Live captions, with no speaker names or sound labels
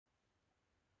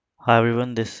Hi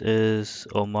everyone, this is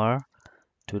Omar.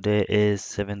 Today is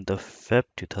 7th of Feb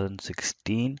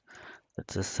 2016.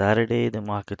 It's a Saturday, the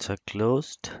markets are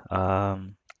closed.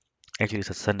 Actually, it's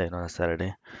a Sunday, not a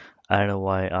Saturday. I don't know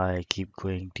why I keep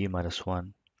going T minus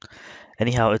one.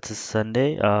 Anyhow, it's a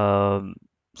Sunday, 7th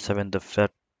of Feb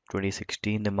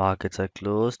 2016. The markets are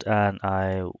closed, and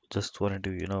I just wanted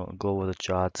to, go over the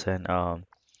charts and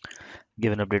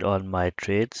give an update on my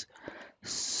trades.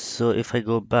 So if I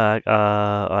go back,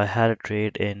 I had a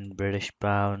trade in British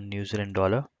pound, New Zealand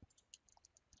dollar.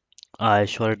 I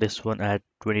shorted this one at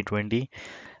 2020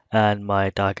 and my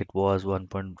target was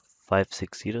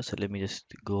 1.560. So let me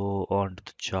just go on to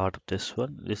the chart of this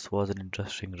one. This was an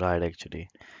interesting ride actually.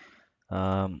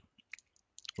 Um,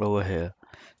 Over here.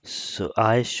 So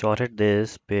I shorted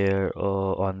this pair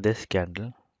on this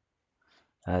candle.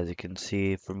 As you can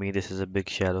see, for me this is a big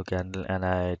shallow candle and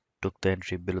I took the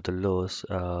entry below the lows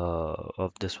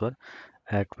of this one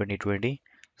at 2020,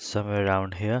 somewhere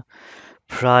around here.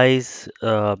 Price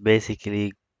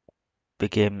basically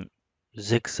became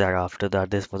zigzag after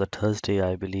that. This was a Thursday,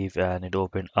 I believe, and it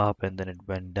opened up and then it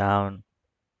went down,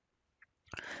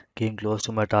 came close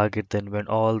to my target, then went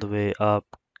all the way up,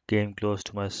 came close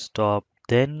to my stop.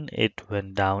 Then it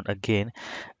went down again.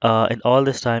 And all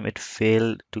this time it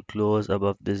failed to close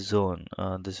above this zone,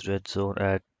 this red zone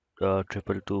at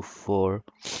 2224.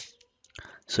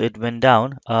 So it went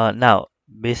down. Now,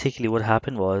 basically, what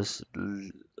happened was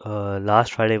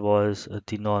last Friday was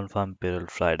the non-farm payroll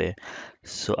Friday.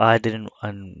 So I didn't,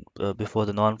 and before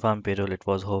the non-farm payroll, it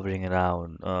was hovering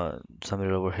around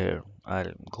somewhere over here.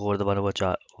 I'll go over the 1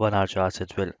 hour charts as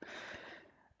well.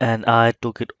 And I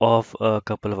took it off a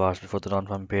couple of hours before the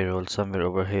non-farm payroll, somewhere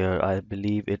over here. I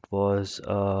believe let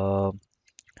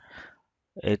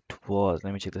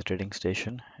me check the trading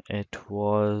station. It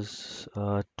was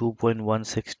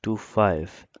 2.1625.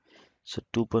 So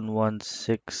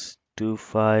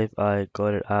 2.1625, I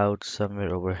got it out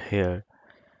somewhere over here.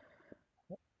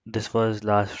 This was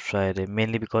last Friday,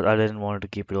 mainly because I didn't want to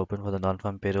keep it open for the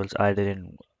non-farm payrolls.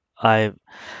 I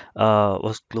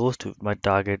was close to my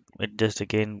target. It just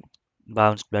again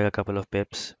bounced back a couple of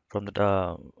pips from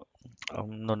the,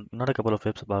 not a couple of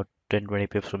pips, about 10, 20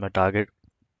 pips from my target.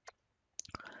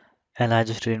 And I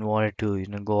just didn't want it to,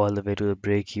 go all the way to the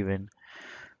break even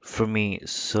for me.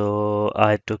 So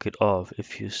I took it off.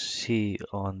 If you see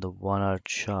on the 1 hour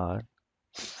chart,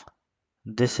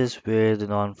 this is where the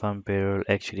non-farm payroll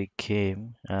actually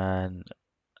came, and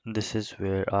this is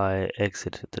where I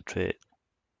exited the trade.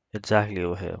 Exactly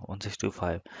over here,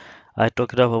 1625. I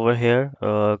took it up over here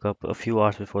a few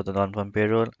hours before the non-farm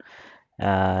payroll,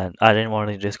 and I didn't want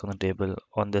any risk on the table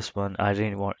on this one. I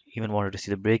didn't want even wanted to see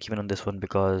the break even on this one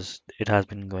because it has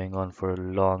been going on for a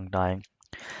long time.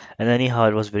 And anyhow,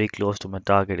 it was very close to my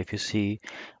target. If you see,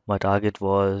 my target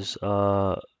was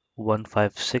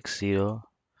 1560.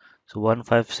 So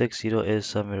 1560 is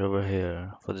somewhere over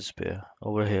here for this pair,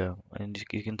 over here. And you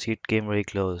can see it came very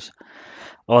close.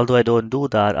 Although I don't do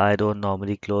that, I don't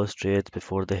normally close trades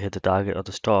before they hit the target or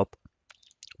the stop.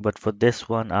 But for this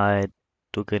one, I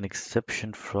took an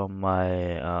exception from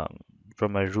my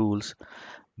rules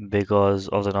because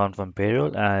of the non-farm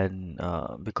payroll and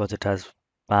because it has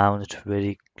bounced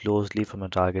very closely from a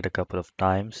target a couple of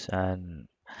times, and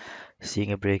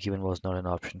seeing a break even was not an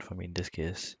option for me in this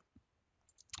case.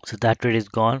 So that trade is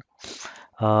gone.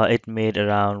 It made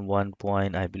around 1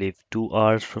 point, I believe, 2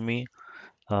 hours for me.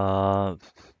 Uh,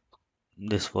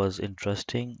 this was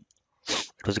interesting.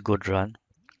 It was a good run.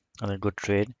 I mean, good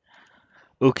trade.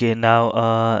 Okay, now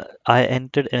I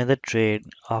entered another trade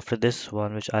after this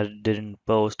one, which I didn't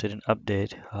post, didn't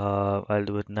update. I'll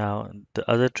do it now. The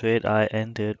other trade I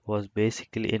entered was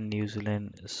basically in New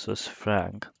Zealand Swiss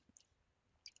franc.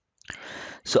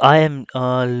 So I am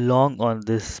long on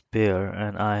this pair,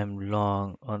 and I am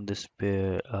long on this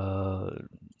pair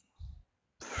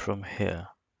from here.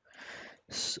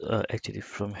 Actually,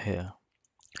 from here.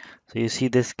 So you see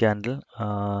this candle.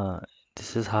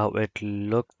 This is how it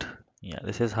looked. Yeah,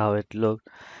 this is how it looked.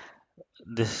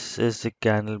 This is the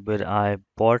candle where I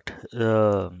bought.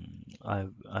 I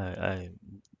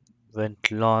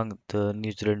went long the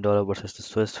New Zealand dollar versus the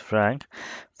Swiss franc.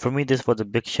 For me, this was a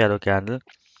big shadow candle.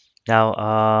 Now,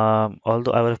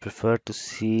 although I would have preferred to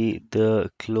see the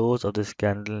close of this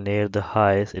candle near the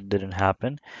highs, it didn't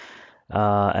happen.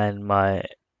 And my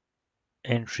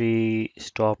entry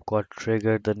stop got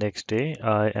triggered the next day.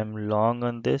 I am long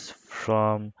on this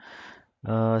from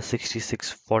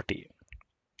 66.40.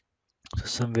 So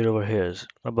somewhere over here is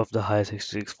above the high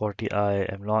 66.40. I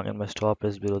am long and my stop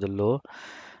is below the low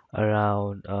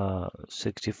around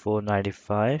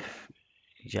 64.95.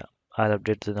 Yeah, I'll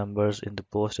update the numbers in the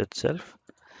post itself.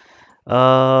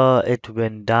 It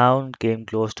went down, came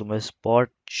close to my spot,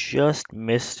 just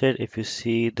missed it. If you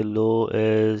see, the low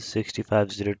is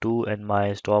 65.02 and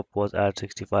my stop was at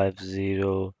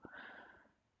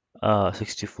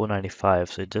 64.95.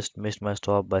 So it just missed my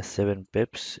stop by 7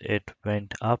 pips. It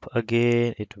went up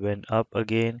again, it went up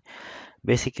again.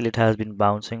 Basically, it has been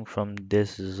bouncing from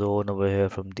this zone over here,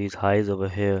 from these highs over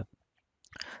here,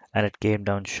 and it came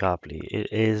down sharply. It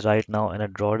is right now in a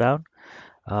drawdown.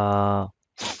 Uh,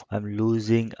 I'm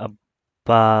losing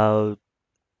about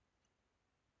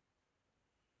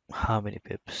how many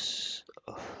pips?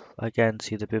 I can't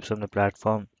see the pips on the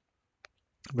platform,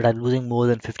 but I'm losing more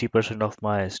than 50% of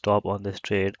my stop on this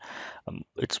trade.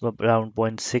 It's around zero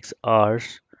point 0.6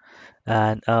 hours,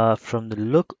 and from the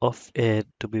look of it,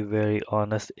 to be very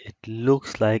honest, it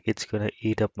looks like it's gonna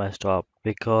eat up my stop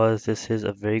because this is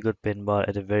a very good pin bar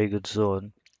at a very good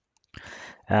zone.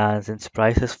 And since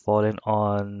price has fallen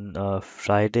on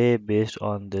Friday based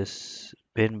on this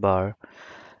pin bar,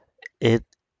 it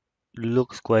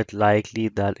looks quite likely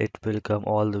that it will come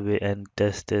all the way and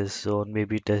test this zone,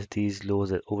 maybe test these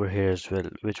lows over here as well,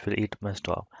 which will eat my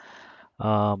stop.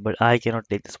 But I cannot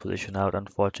take this position out.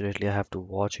 Unfortunately, I have to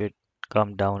watch it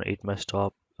come down, eat my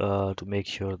stop, to make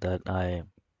sure that I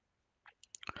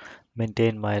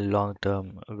maintain my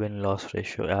long-term win-loss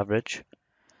ratio average.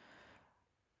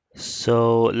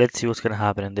 So let's see what's gonna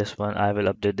happen in this one. I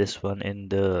will update this one in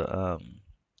the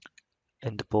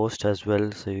post as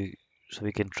well, so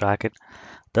we can track it.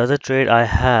 The other trade I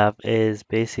have is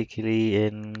basically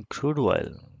in crude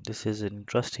oil. This is an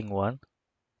interesting one.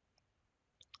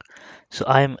 So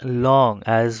I'm long,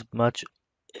 as much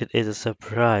it is a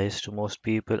surprise to most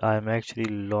people. I'm actually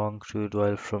long crude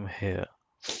oil from here.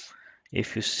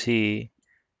 If you see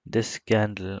this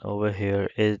candle over here,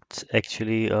 it's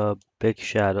actually a big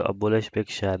shadow, a bullish big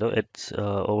shadow. It's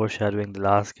overshadowing the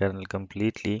last candle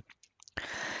completely.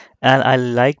 And I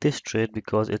like this trade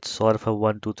because it's sort of a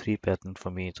 1, 2, 3 pattern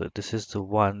for me. So this is the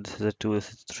one, this is a two,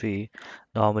 this is three.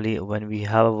 Normally, when we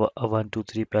have a 1, 2,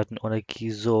 3 pattern on a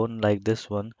key zone like this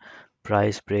one,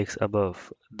 price breaks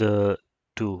above the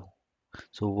two.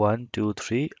 So 1, 2,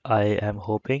 3. I am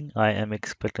hoping, I am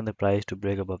expecting the price to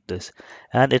break above this,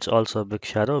 and it's also a big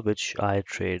shadow which I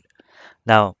trade.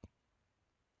 Now,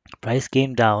 price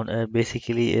came down.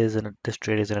 Basically, this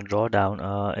trade is in a drawdown.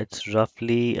 It's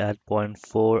roughly at zero point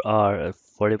 0.4 hour,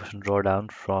 40%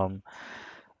 drawdown from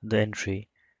the entry.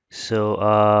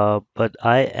 So, but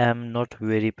I am not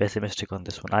very pessimistic on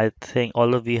this one. I think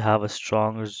although we have a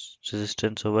strong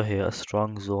resistance over here, a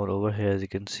strong zone over here, as you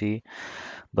can see,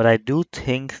 but I do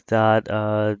think that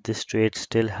this trade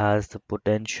still has the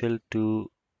potential to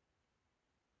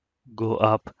go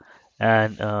up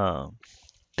and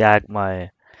tag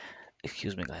my.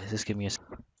 Excuse me, guys. Just give me a.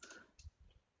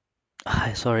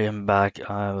 Hi, sorry, I'm back.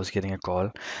 I was getting a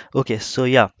call. Okay, so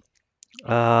yeah,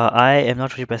 I am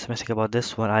not really pessimistic about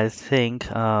this one. I think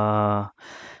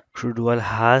crude oil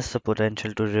has the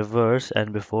potential to reverse,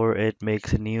 and before it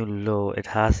makes a new low, it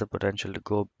has the potential to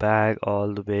go back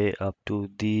all the way up to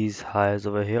these highs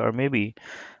over here, or maybe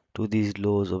to these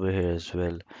lows over here as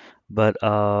well. But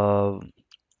and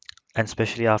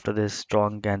especially after this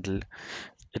strong candle,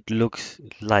 it looks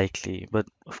likely. But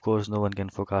of course, no one can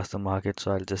forecast the market,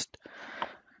 so I'll just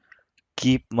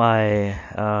keep my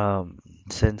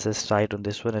senses tight on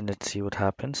this one and let's see what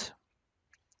happens.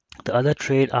 The other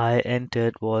trade I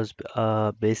entered was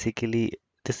basically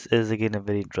this is again a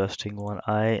very interesting one.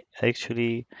 I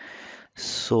actually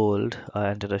sold, I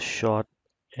entered a short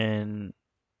in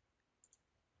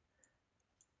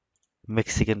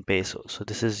Mexican peso. So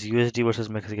this is USD versus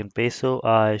Mexican peso.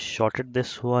 I shorted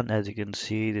this one, as you can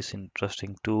see, this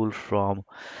interesting tool from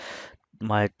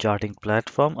my charting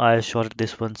platform. I shorted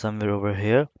this one somewhere over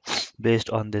here based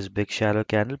on this big shadow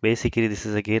candle. Basically, this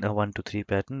is again a 1, 2, 3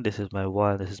 pattern. This is my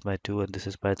one, this is my two, and this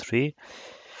is my three.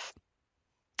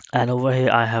 And over here,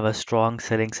 I have a strong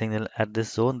selling signal at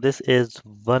this zone. This is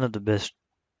one of the best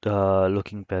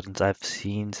looking patterns I've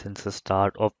seen since the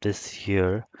start of this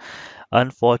year.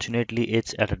 Unfortunately,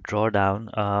 it's at a drawdown,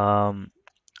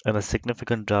 and a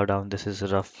significant drawdown. This is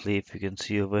roughly, if you can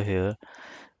see over here,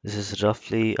 this is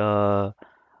roughly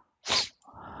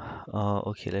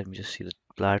okay, let me just see the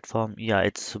platform. Yeah,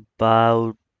 it's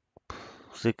about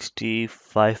 65%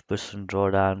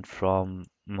 drawdown from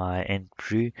my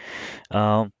entry.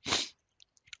 Um,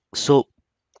 so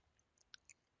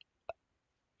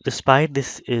despite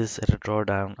this is at a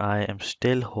drawdown, I am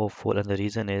still hopeful, and the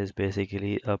reason is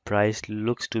basically price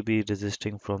looks to be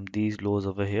resisting from these lows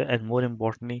over here, and more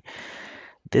importantly,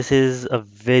 This is a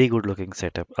very good looking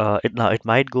setup. It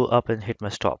might go up and hit my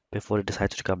stop before it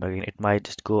decides to come back again. It might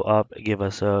just go up, give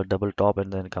us a double top,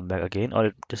 and then come back again, or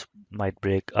it just might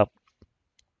break up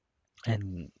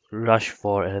and rush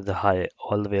for another high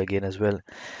all the way again as well.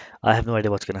 I have no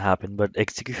idea what's gonna happen, but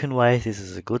execution wise, this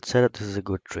is a good setup. This is a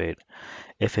good trade.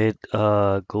 If it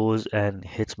goes and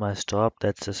hits my stop,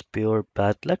 that's just pure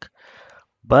bad luck.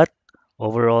 But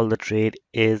overall, the trade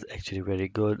is actually very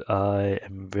good. I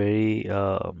am very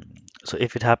so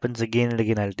if it happens again and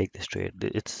again, I'll take this trade.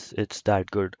 It's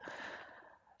that good.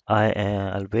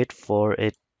 I'll wait for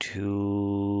it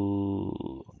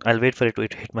to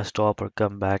hit my stop or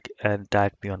come back and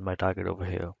tag me on my target over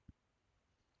here.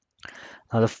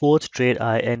 Now the fourth trade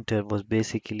I entered was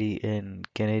basically in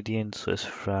Canadian Swiss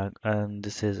franc, and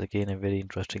this is again a very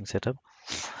interesting setup.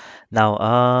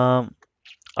 Now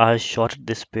I shorted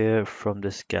this pair from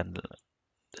this candle.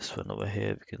 This one over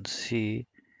here, you can see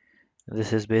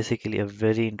this is basically a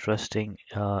very interesting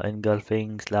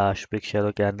engulfing slash big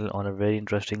shadow candle on a very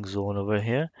interesting zone over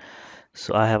here.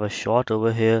 So I have a short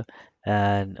over here,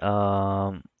 and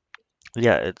yeah,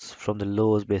 it's from the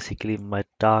lows. Basically, my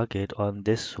target on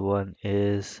this one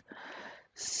is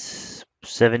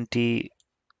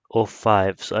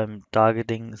 70.05. So I'm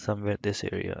targeting somewhere this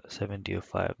area,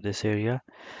 70.05, this area.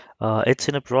 It's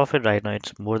in a profit right now.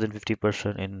 It's more than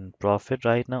 50% in profit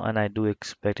right now, and I do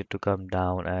expect it to come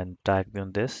down and tag me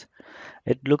on this.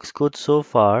 It looks good so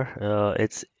far.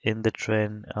 It's in the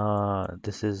trend.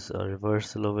 This is a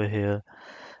reversal over here.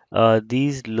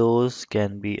 These lows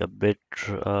can be a bit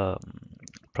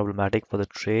problematic for the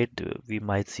trade. We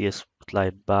might see a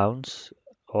slight bounce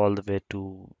all the way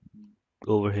to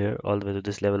over here, all the way to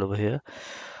this level over here.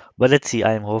 But let's see.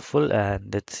 I am hopeful,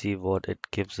 and let's see what it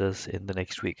gives us in the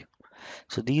next week.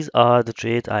 So these are the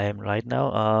trades I am right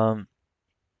now.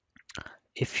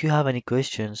 If you have any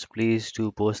questions, please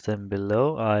do post them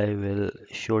below. I will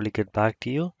surely get back to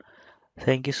you.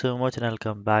 Thank you so much, and I'll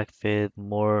come back with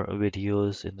more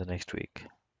videos in the next week.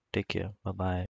 Take care. Bye bye.